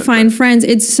where do you find friends?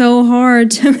 It's so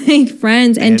hard to make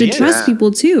friends and to trust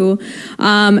people too.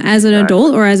 As an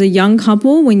adult or as a young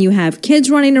couple, when you have kids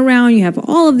running around, you have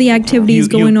all of the activities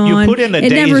going on. You put in a it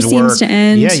day's never work. Seems to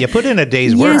end. Yeah, you put in a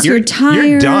day's work. Yes, you're tired.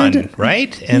 You're done,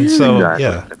 right? And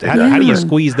how do you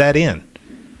squeeze that in?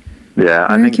 Yeah,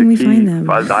 Where I think can we key, find them?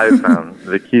 I've found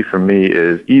the key for me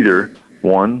is either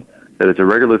one, that it's a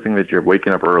regular thing that you're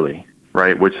waking up early,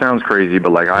 right? Which sounds crazy,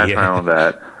 but like I found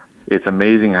that it's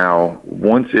amazing how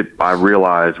I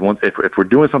realize if we're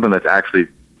doing something that's actually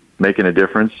making a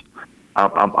difference,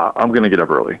 I'm going to get up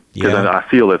early because I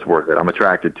feel it's worth it. I'm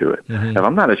attracted to it. If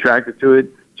I'm not attracted to it,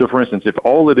 so for instance, if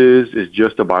all it is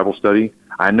just a Bible study,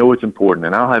 I know it's important,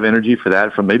 and I'll have energy for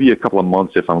that for maybe a couple of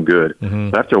months if I'm good.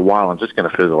 But after a while, I'm just going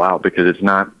to fizzle out because it's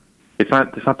not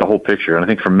the whole picture. And I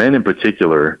think for men in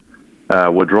particular,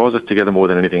 what draws us together more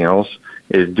than anything else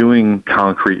is doing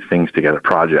concrete things together,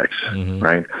 projects,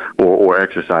 right, or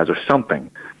exercise or something,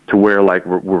 to where like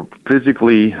we're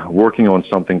physically working on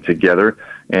something together,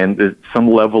 and there's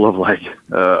some level of like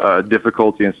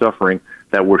difficulty and suffering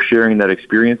that we're sharing that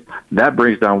experience. That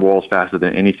breaks down walls faster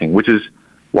than anything, which is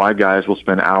why guys will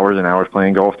spend hours and hours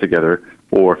playing golf together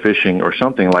or fishing or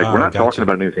something. Like we're not talking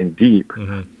about anything deep,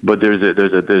 but there's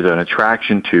an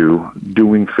attraction to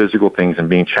doing physical things and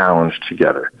being challenged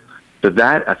together. So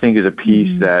that I think is a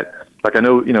piece that, like I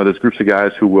know there's groups of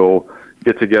guys who will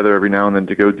get together every now and then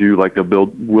to go do like they'll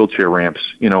build wheelchair ramps,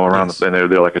 around and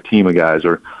they're like a team of guys,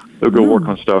 or they'll go work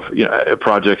on stuff,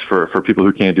 projects for people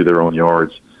who can't do their own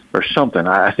yards or something.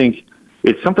 I think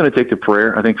it's something to take to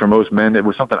prayer. I think for most men, it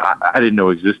was something I didn't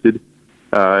know existed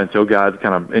until God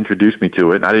kind of introduced me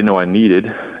to it. I didn't know I needed,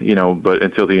 but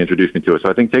until He introduced me to it.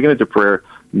 So I think taking it to prayer,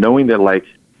 knowing that like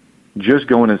just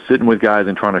going and sitting with guys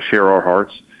and trying to share our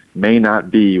hearts may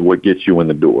not be what gets you in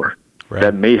the door. Right.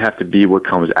 That may have to be what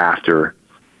comes after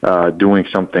doing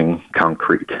something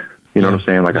concrete. You know what I'm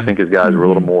saying? Like I think as guys, we're a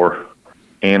little more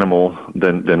animal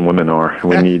than women are.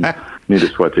 We need to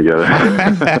sweat together.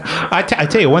 I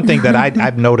tell you one thing that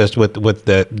I've noticed with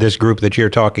this group that you're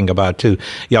talking about too.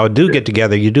 Y'all do get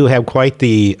together. You do have quite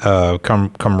the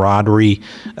camaraderie,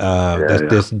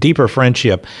 this deeper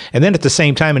friendship, and then at the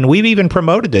same time, and we've even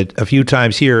promoted it a few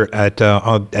times here at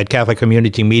Catholic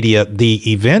Community Media.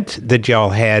 The event that y'all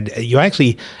had, you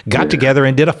actually got together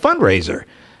and did a fundraiser.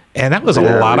 And that was a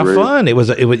lot of fun.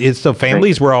 It's the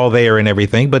families were all there and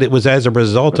everything, but it was as a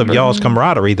result of y'all's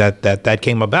camaraderie that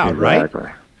came about, right?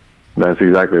 That's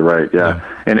exactly right.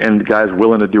 Yeah. And guys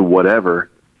willing to do whatever.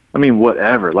 I mean,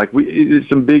 whatever. Like it's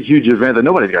some big, huge event that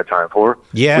nobody's got time for.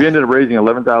 Yeah. We ended up raising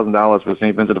 $11,000 for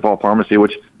St. Vincent de Paul Pharmacy,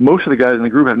 which most of the guys in the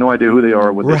group have no idea who they are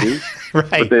or what they do.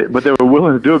 Right. But they were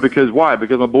willing to do it because why?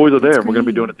 Because my boys are there and we're going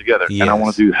to be doing it together. Yes. And I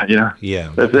want to do that.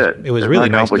 Yeah. That's it. It was really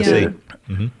nice to see.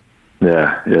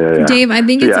 Yeah. Dave, I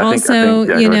think it's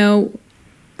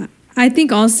I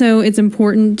think also it's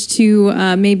important to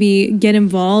maybe get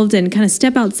involved and kind of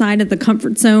step outside of the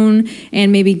comfort zone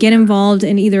and maybe get involved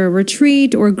in either a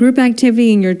retreat or group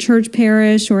activity in your church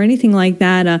parish or anything like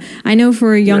that. I know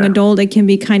for a young adult, it can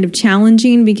be kind of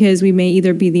challenging because we may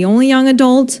either be the only young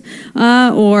adult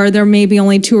or there may be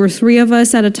only 2 or 3 of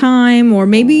us at a time, or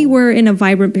maybe we're in a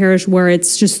vibrant parish where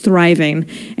it's just thriving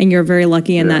and you're very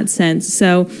lucky in that sense.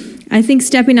 So I think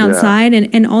stepping outside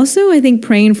and also I think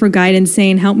praying for guidance,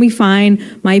 saying, help me find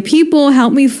my people,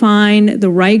 help me find the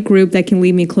right group that can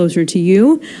lead me closer to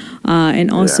you, and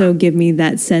also give me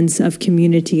that sense of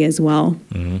community as well.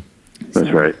 Mm-hmm.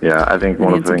 That's right. Yeah, I think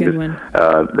one of the things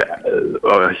is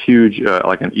a huge,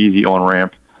 like an easy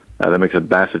on-ramp that makes a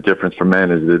massive difference for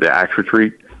men is the Acts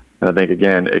retreat. And I think,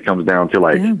 again, it comes down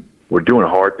to we're doing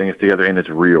hard things together and it's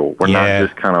real. We're not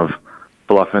just kind of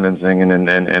fluffing and singing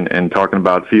and talking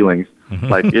about feelings.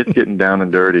 Like, it's getting down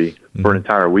and dirty for an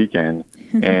entire weekend.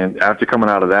 And after coming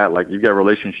out of that, like, you've got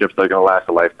relationships that are going to last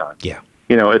a lifetime. Yeah.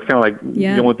 You know, it's kind of like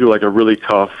going through like a really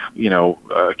tough,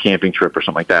 camping trip or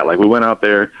something like that. Like, we went out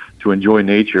there to enjoy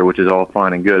nature, which is all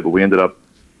fine and good, but we ended up,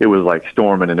 it was like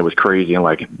storming and it was crazy. And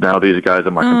like, now these guys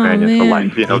are my companions for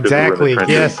life. You know, exactly.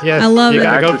 Yes. I love it. You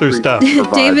got to go through stuff.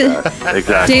 David.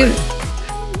 Exactly.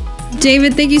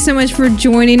 David, thank you so much for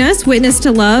joining us.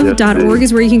 WitnessToLove.org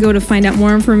is where you can go to find out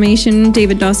more information.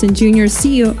 David Dawson Jr.,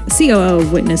 COO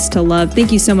of Witness to Love.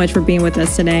 Thank you so much for being with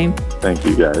us today. Thank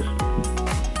you, guys.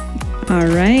 All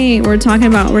right. We're talking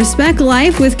about Respect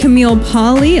Life with Camille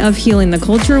Pauley of Healing the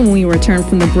Culture when we return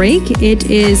from the break.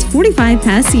 It is 45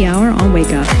 past the hour on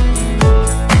Wake Up.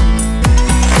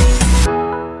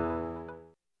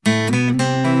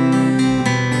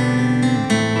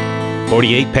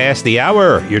 "48 past the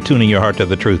hour. You're tuning your heart to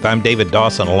the truth. I'm David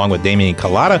Dawson along with Damien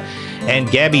O'Connor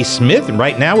and Gabby Smith. And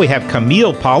right now we have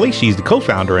Camille Pauley. She's the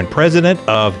co-founder and president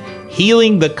of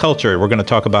Healing the Culture. We're going to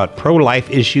talk about pro-life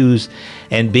issues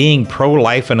and being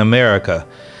pro-life in America.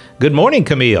 Good morning,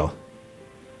 Camille.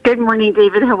 Good morning,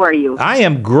 David. How are you? I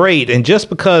am great. And just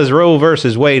because Roe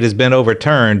versus Wade has been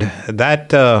overturned,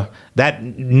 that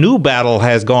new battle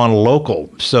has gone local.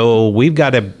 So we've got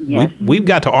to we've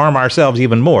got to arm ourselves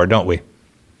even more, don't we?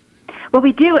 Well,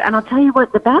 we do, and I'll tell you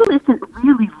what, the battle isn't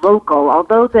really local.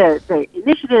 Although the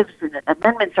initiatives and the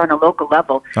amendments are on a local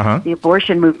level, the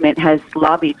abortion movement has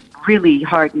lobbied really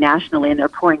hard nationally, and they're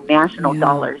pouring national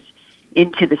dollars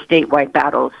into the statewide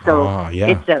battles. So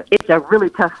it's a really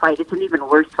tough fight. It's an even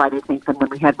worse fight, I think, than when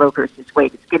we had Roe versus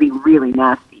Wade. It's getting really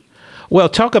nasty. Well,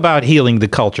 talk about Healing the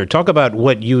Culture. Talk about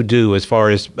what you do as far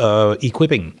as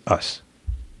equipping us.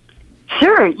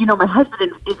 Sure. You know, my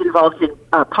husband is involved in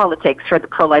politics for the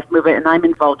pro-life movement, and I'm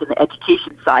involved in the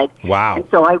education side. Wow. And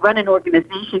so I run an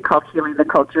organization called Healing the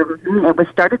Culture. It was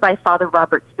started by Father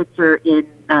Robert Spitzer in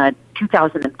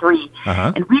 2003.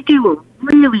 And we do a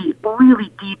really,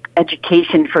 really deep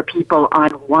education for people on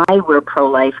why we're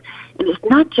pro-life. And it's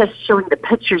not just showing the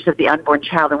pictures of the unborn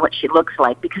child and what she looks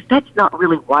like, because that's not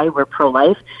really why we're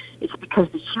pro-life. It's because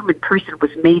the human person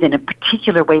was made in a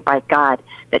particular way by God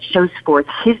that shows forth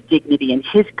His dignity and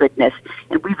His goodness,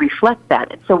 and we reflect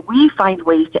that. And so we find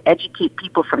ways to educate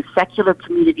people from secular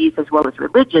communities as well as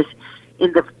religious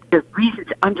in the reasons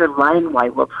underlying why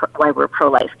we're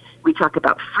pro-life. We talk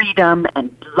about freedom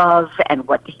and love and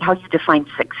how you define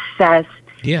success,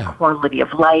 quality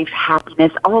of life,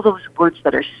 happiness, all those words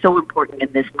that are so important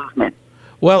in this movement.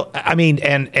 Well, I mean,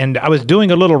 and I was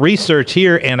doing a little research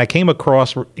here, and I came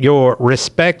across your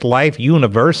Respect Life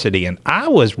University, and I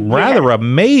was rather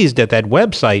amazed at that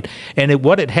website and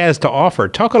what it has to offer.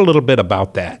 Talk a little bit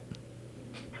about that.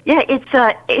 Yeah, it's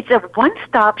a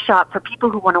one-stop shop for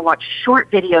people who want to watch short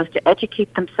videos to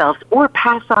educate themselves or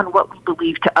pass on what we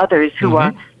believe to others who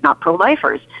are not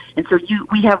pro-lifers. And so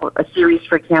we have a series,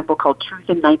 for example, called Truth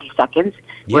in 90 Seconds,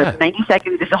 where 90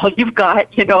 seconds is all you've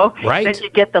got, you know. Right. Then you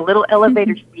get the little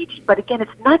elevator speech. But again,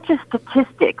 it's not just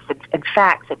statistics and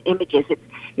facts and images.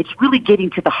 It's really getting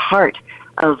to the heart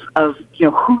of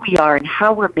who we are and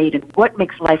how we're made and what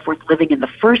makes life worth living in the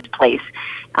first place,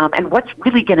 and what's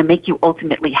really going to make you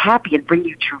ultimately happy and bring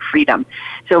you true freedom.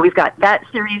 So we've got that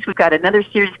series. We've got another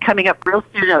series coming up real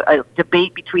soon, a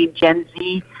debate between Gen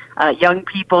Z young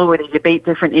people where they debate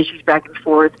different issues back and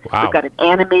forth. Wow. We've got an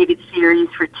animated series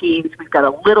for teens. We've got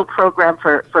a little program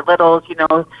for littles,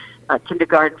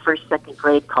 kindergarten, first, second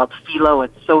grade called Philo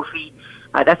and Sophie.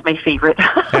 That's my favorite.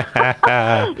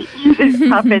 Using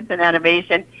puppets and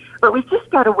animation. But we've just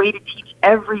got a way to teach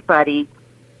everybody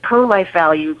pro-life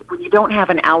values when you don't have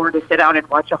an hour to sit down and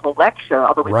watch a whole lecture,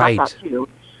 although we have that too.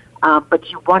 But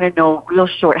you want to know real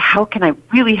short, how can I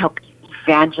really help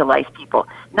evangelize people?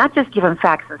 Not just give them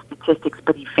facts and statistics,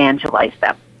 but evangelize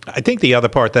them. I think the other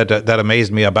part that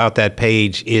amazed me about that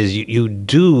page is you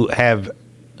do have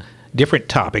different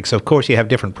topics. Of course, you have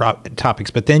different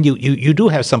topics, but then you do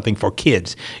have something for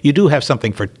kids. You do have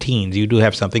something for teens. You do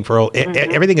have something for old.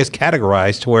 Everything is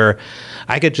categorized to where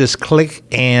I could just click,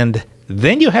 and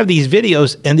then you have these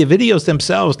videos, and the videos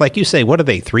themselves, like you say, what are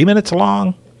they, 3 minutes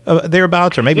long,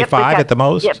 thereabouts, or maybe 5 at the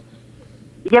most?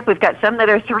 Yep, we've got some that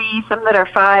are 3, some that are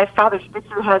 5. Father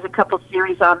Spitzer has a couple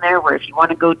series on there where if you want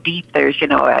to go deep, there's,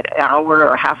 an hour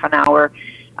or half an hour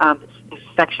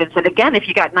sections. And again, if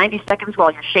you got 90 seconds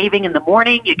while you're shaving in the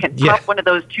morning, you can pop one of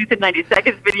those Truth in 90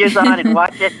 Seconds videos on and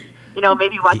watch it.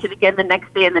 Maybe watch it again the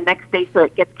next day and the next day, so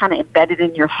it gets kind of embedded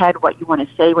in your head what you want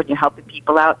to say when you're helping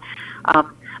people out.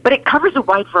 But it covers a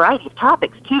wide variety of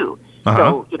topics, too.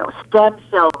 So, stem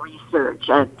cell research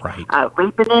and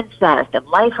rape and incest and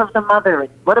life of the mother, and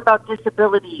what about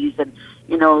disabilities, and,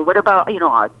 what about,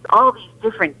 all these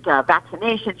different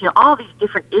vaccinations, all these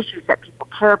different issues that people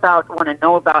care about, want to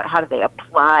know about. How do they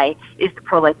apply? Is the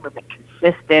pro-life movement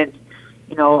consistent?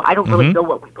 I don't really know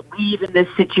what we believe in this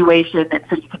situation, and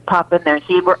so you can pop in there and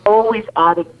see. We're always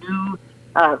adding new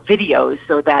videos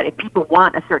so that if people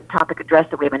want a certain topic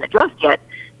addressed that we haven't addressed yet,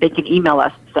 they can email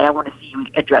us and say, I want to see you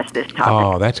address this topic.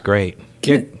 Oh, that's great.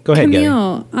 Go ahead,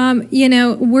 Camille.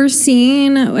 We're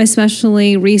seeing,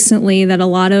 especially recently, that a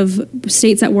lot of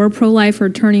states that were pro-life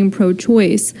are turning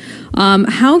pro-choice.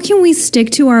 How can we stick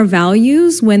to our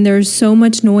values when there's so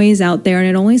much noise out there and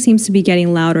it only seems to be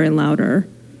getting louder and louder?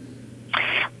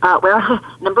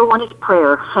 Number one is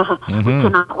prayer. We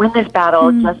cannot win this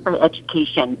battle just by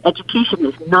education. Education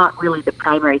is not really the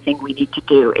primary thing we need to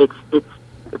do. It's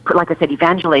like I said,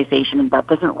 evangelization, and that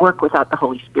doesn't work without the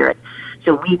Holy Spirit.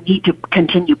 So we need to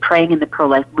continue praying in the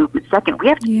pro-life movement. Second, we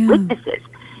have to be witnesses.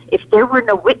 If there were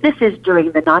no witnesses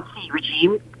during the Nazi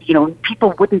regime,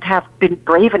 people wouldn't have been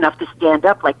brave enough to stand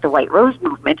up like the White Rose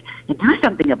movement and do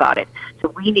something about it. So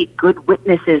we need good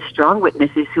witnesses, strong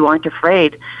witnesses who aren't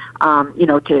afraid,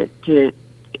 to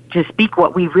speak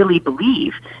what we really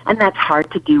believe. And that's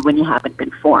hard to do when you haven't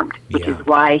been formed, which is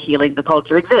why Healing the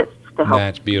Culture exists, to help.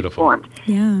 That's beautiful. Formed.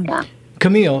 Yeah.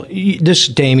 Camille, this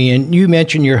is Damien. You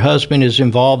mentioned your husband is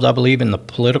involved, I believe, in the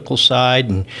political side,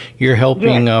 and you're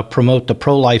helping promote the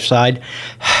pro-life side.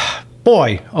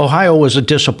 Boy, Ohio was a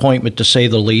disappointment, to say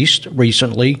the least,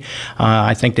 recently.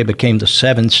 I think they became the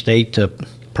 7th state to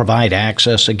provide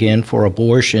access again for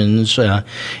abortions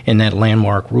in that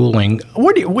landmark ruling.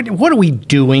 What are we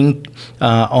doing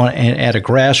at a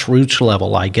grassroots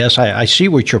level, I guess? I see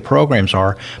what your programs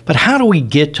are, but how do we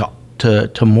get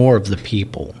to more of the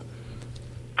people?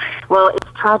 Well, it's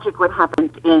tragic what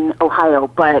happened in Ohio,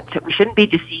 but we shouldn't be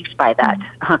deceived by that.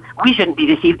 We shouldn't be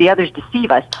deceived. The others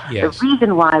deceive us. Yes. The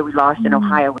reason why we lost in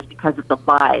Ohio was because of the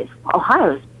lies.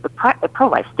 Ohio is a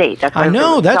pro-life state. That's I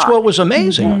know. That's what was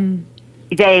amazing.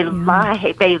 They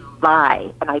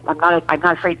lie, and I'm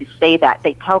not afraid to say that.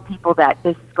 They tell people that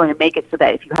this is going to make it so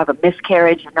that if you have a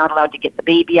miscarriage, you're not allowed to get the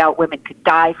baby out. Women could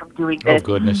die from doing this. Oh,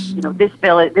 goodness. This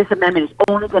amendment is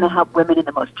only going to help women in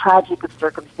the most tragic of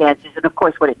circumstances. And of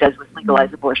course, what it does was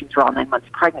legalize abortions for all 9 months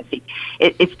of pregnancy.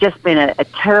 It's just been a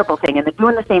terrible thing. And they're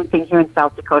doing the same thing here in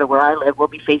South Dakota, where I live. We'll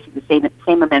be facing the same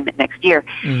amendment next year.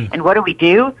 And what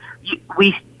do?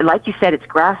 We, like you said, it's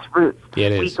grassroots. Yeah,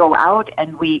 it is. We go out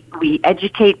and we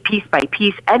educate piece by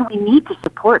piece, and we need to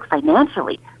support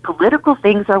financially. Political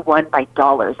things are won by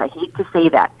dollars. I hate to say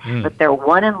that, but they're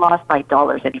won and lost by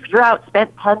dollars. And if you're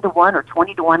outspent 10-1 or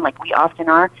 20-1, like we often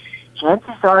are, chances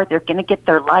are they're going to get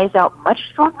their lies out much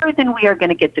stronger than we are going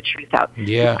to get the truth out.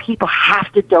 Yeah. People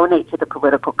have to donate to the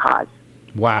political cause.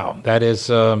 Wow, that is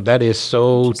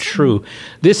so true.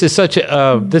 This is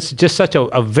just such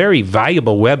a very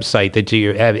valuable website that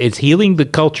you have. It's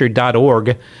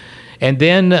healingtheculture.org, and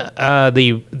then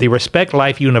the Respect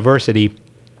Life University.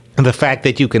 The fact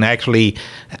that you can actually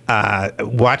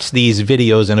watch these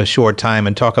videos in a short time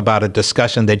and talk about a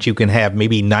discussion that you can have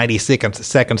maybe 90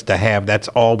 seconds to have. That's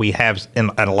all we have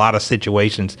in a lot of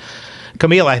situations.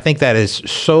 Camille, I think that is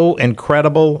so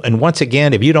incredible. And once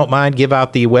again, if you don't mind, give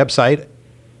out the website.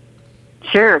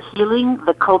 Sure,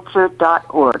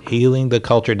 healingtheculture.org.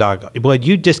 Healingtheculture.org. Well,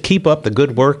 you just keep up the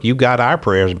good work. You got our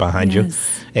prayers behind you.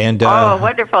 And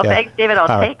wonderful. Yeah. Thanks, David.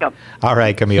 I'll take them. All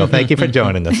right, Camille. Thank you for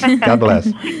joining us. God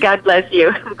bless. God bless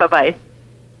you. Bye-bye.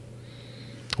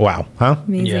 Wow. Huh?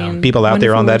 Amazing. People out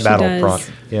there on that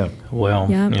battlefront. Yeah. Well,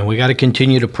 Yep. we got to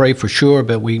continue to pray for sure,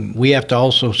 but we have to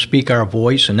also speak our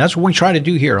voice, and that's what we try to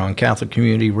do here on Catholic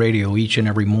Community Radio each and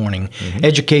every morning.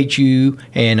 Educate you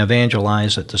and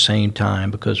evangelize at the same time,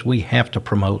 because we have to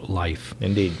promote life.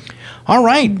 Indeed. All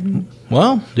right.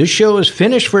 Well, this show is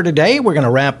finished for today. We're going to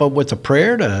wrap up with a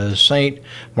prayer to St.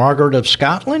 Margaret of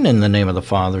Scotland. In the name of the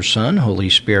Father, Son, Holy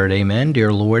Spirit, amen.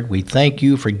 Dear Lord, we thank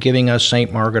you for giving us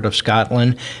St. Margaret of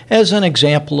Scotland as an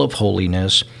example of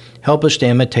holiness. Help us to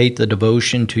imitate the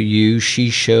devotion to you she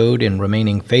showed in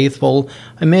remaining faithful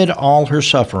amid all her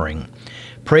suffering.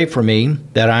 Pray for me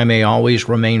that I may always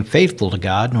remain faithful to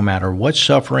God no matter what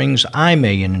sufferings I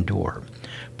may endure.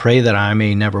 Pray that I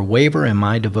may never waver in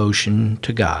my devotion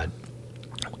to God.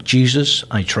 Jesus,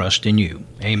 I trust in you.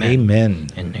 Amen. Amen.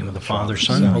 In the name of the Father,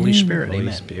 Son, and Holy Spirit. Holy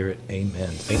Amen. Spirit. Amen.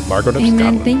 St. Margaret of Amen.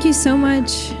 Scotland. Thank you so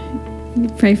much.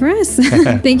 Pray for us.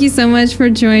 Thank you so much for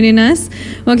joining us.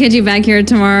 We'll catch you back here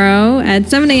tomorrow at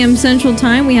 7 a.m. Central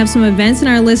Time. We have some events in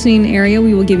our listening area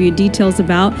we will give you details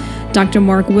about. Dr.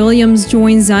 Mark Williams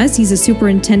joins us. He's a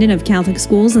superintendent of Catholic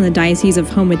schools in the Diocese of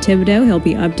Houma-Thibodeau. He'll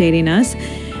be updating us.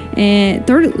 And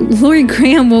Lori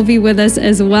Graham will be with us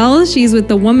as well. She's with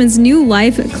the Woman's New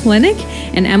Life Clinic.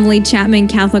 And Emily Chapman,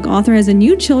 Catholic author, has a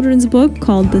new children's book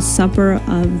called The Supper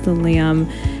of the Lamb.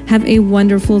 Have a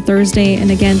wonderful Thursday.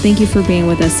 And again, thank you for being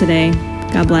with us today.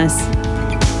 God bless.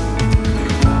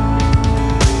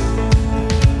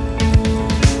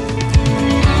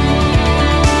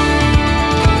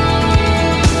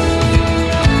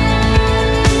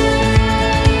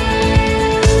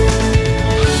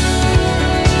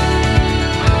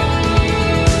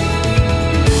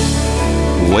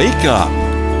 Wake Up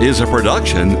is a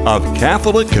production of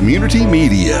Catholic Community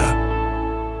Media.